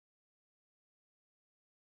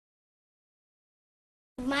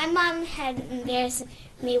my mom had embarrassed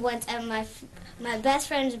me once at my best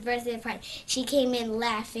friend's birthday party. She came in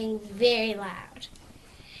laughing very loud.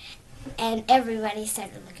 And everybody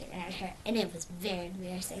started looking at her, and it was very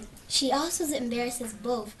embarrassing. She also embarrasses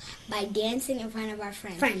both by dancing in front of our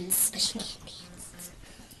friends. But she can't dance.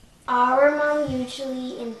 Our mom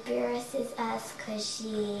usually embarrasses us because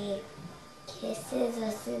she kisses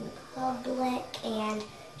us in public, and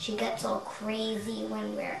she gets all crazy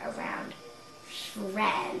when we're around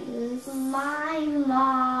friends. My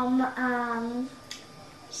mom,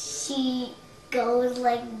 she goes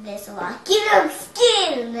like this a lot. Get up,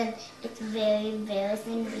 skin! And then it's very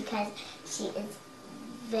embarrassing because she is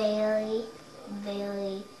very,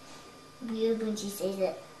 very weird when she says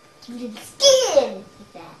it. Get up, skin!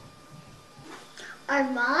 Like that. Our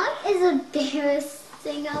mom is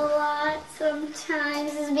embarrassing a lot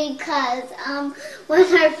sometimes because when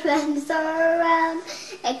our friends are around,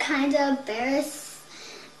 it kind of embarrasses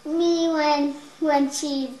me when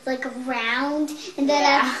she's like around, and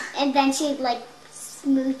then she like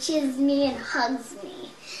smooches me and hugs me.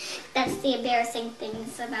 That's the embarrassing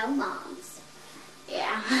things about moms.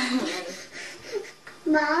 Yeah.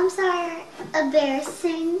 Moms are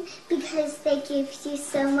embarrassing because they give you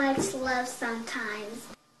so much love sometimes.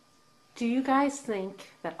 Do you guys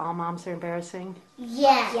think that all moms are embarrassing?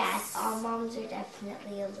 Yes. Yes, all moms are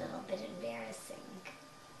definitely a little bit embarrassing.